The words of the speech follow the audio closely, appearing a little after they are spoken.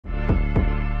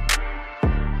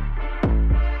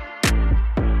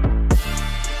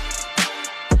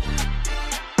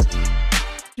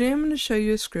Today I'm going to show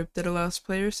you a script that allows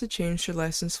players to change their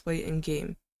license plate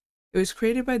in-game. It was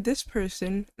created by this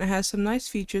person, and it has some nice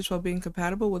features while being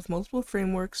compatible with multiple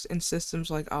frameworks and systems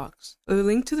like aux. I'll leave a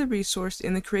link to the resource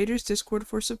and the creator's Discord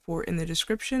for support in the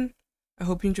description. I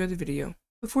hope you enjoy the video.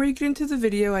 Before you get into the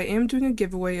video, I am doing a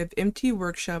giveaway of MT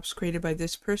workshops created by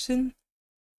this person.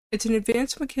 It's an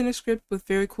advanced mechanic script with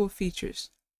very cool features.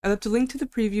 I left a link to the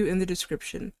preview in the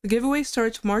description. The giveaway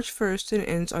starts March 1st and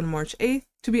ends on March 8th.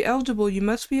 To be eligible, you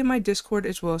must be in my Discord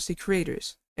as well as the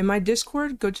creators. In my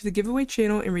Discord, go to the giveaway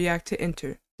channel and react to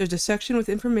enter. There's a section with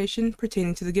information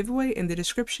pertaining to the giveaway in the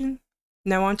description.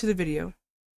 Now on to the video.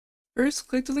 First,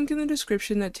 click the link in the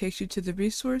description that takes you to the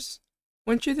resource.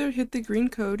 Once you're there, hit the green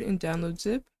code and download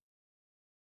zip.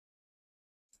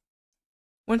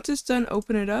 Once it's done,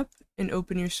 open it up and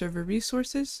open your server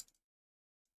resources.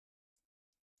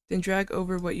 Then drag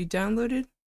over what you downloaded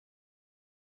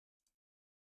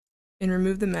and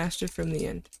remove the master from the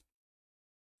end.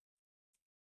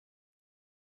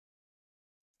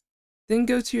 Then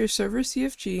go to your server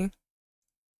CFG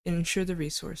and ensure the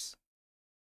resource.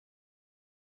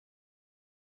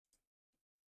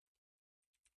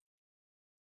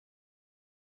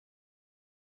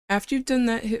 After you've done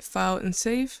that, hit File and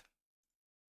Save.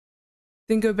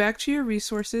 Then go back to your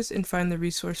resources and find the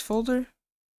resource folder.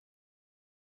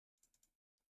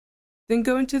 Then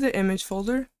go into the image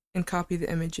folder and copy the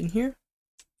image in here.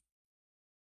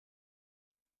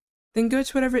 Then go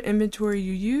to whatever inventory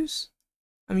you use.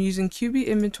 I'm using QB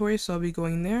inventory, so I'll be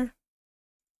going there.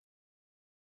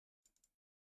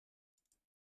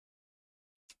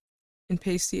 And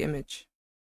paste the image.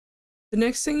 The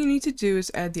next thing you need to do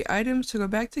is add the items, so go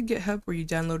back to GitHub where you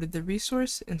downloaded the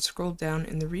resource and scroll down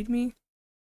in the README.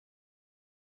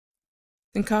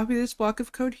 Then copy this block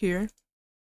of code here.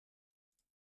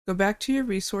 Go back to your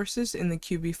resources in the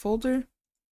QB folder.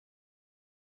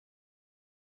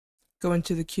 Go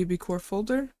into the QBCore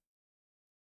folder,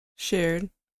 shared,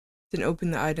 then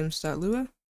open the items.lua.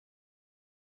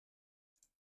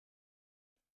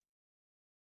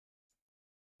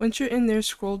 Once you're in there,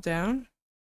 scroll down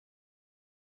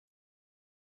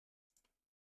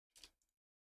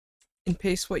and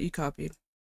paste what you copied.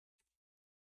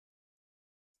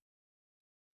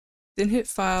 Then hit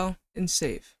File and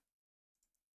Save.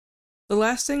 The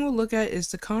last thing we'll look at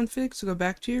is the config, so go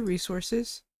back to your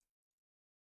resources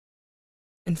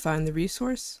and find the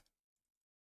resource.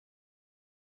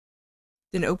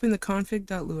 Then open the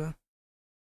config.lua.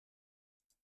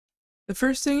 The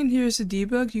first thing in here is the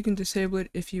debug. You can disable it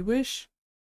if you wish.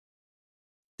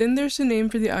 Then there's the name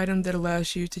for the item that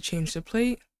allows you to change the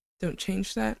plate. Don't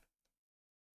change that.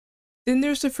 Then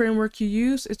there's the framework you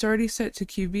use. It's already set to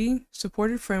QB.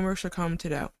 Supported frameworks are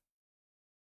commented out.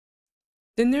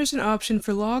 Then there's an option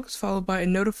for logs, followed by a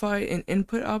notify and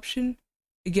input option.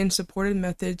 Again, supported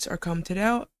methods are commented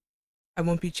out. I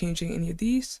won't be changing any of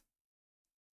these.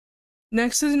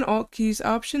 Next is an alt keys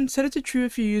option. Set it to true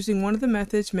if you're using one of the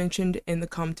methods mentioned in the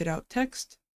commented out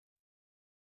text.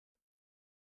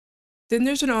 Then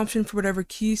there's an option for whatever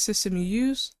key system you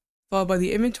use, followed by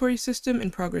the inventory system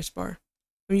and progress bar.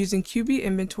 I'm using QB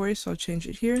inventory, so I'll change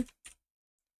it here. And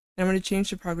I'm going to change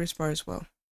the progress bar as well.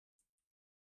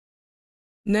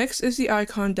 Next is the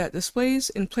icon that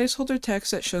displays and placeholder text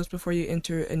that shows before you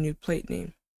enter a new plate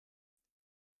name.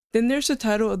 Then there's the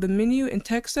title of the menu and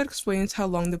text that explains how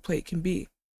long the plate can be.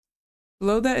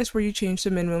 Below that is where you change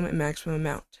the minimum and maximum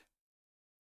amount.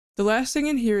 The last thing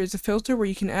in here is a filter where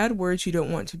you can add words you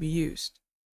don't want to be used.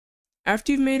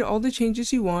 After you've made all the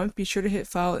changes you want, be sure to hit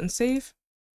File and Save.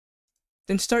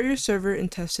 Then start your server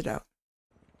and test it out.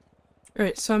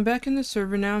 Alright, so I'm back in the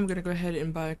server now. I'm going to go ahead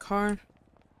and buy a car.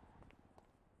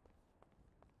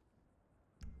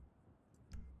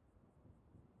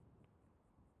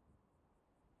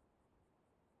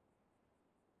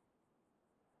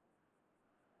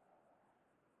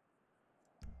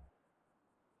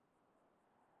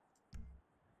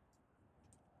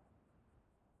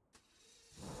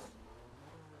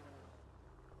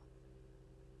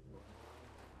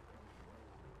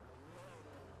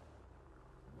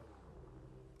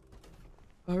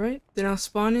 Alright, then I'll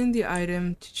spawn in the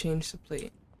item to change the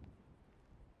plate.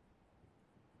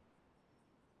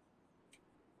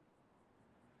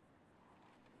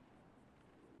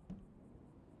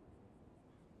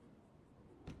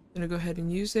 Then I'll go ahead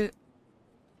and use it.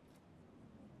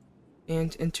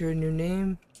 And enter a new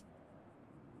name.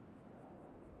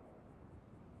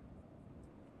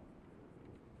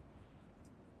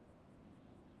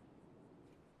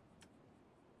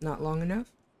 Not long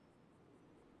enough.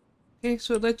 Okay,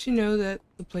 so it lets you know that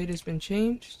the plate has been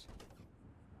changed.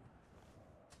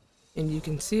 And you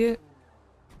can see it.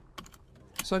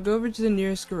 So I'll go over to the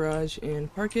nearest garage and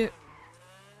park it.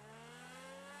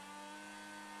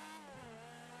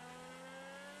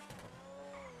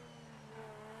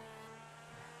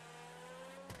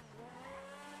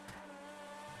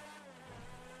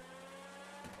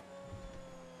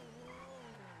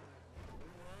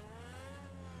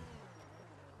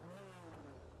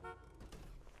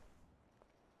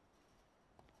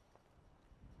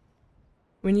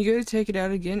 When you go to take it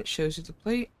out again, it shows you the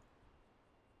plate.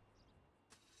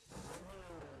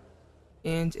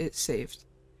 And it's saved.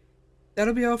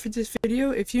 That'll be all for this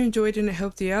video. If you enjoyed and it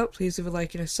helped you out, please leave a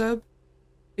like and a sub.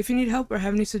 If you need help or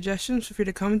have any suggestions, feel free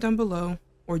to comment down below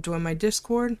or join my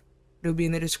Discord. It'll be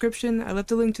in the description. I left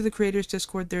the link to the creators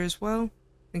Discord there as well.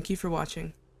 Thank you for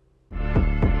watching.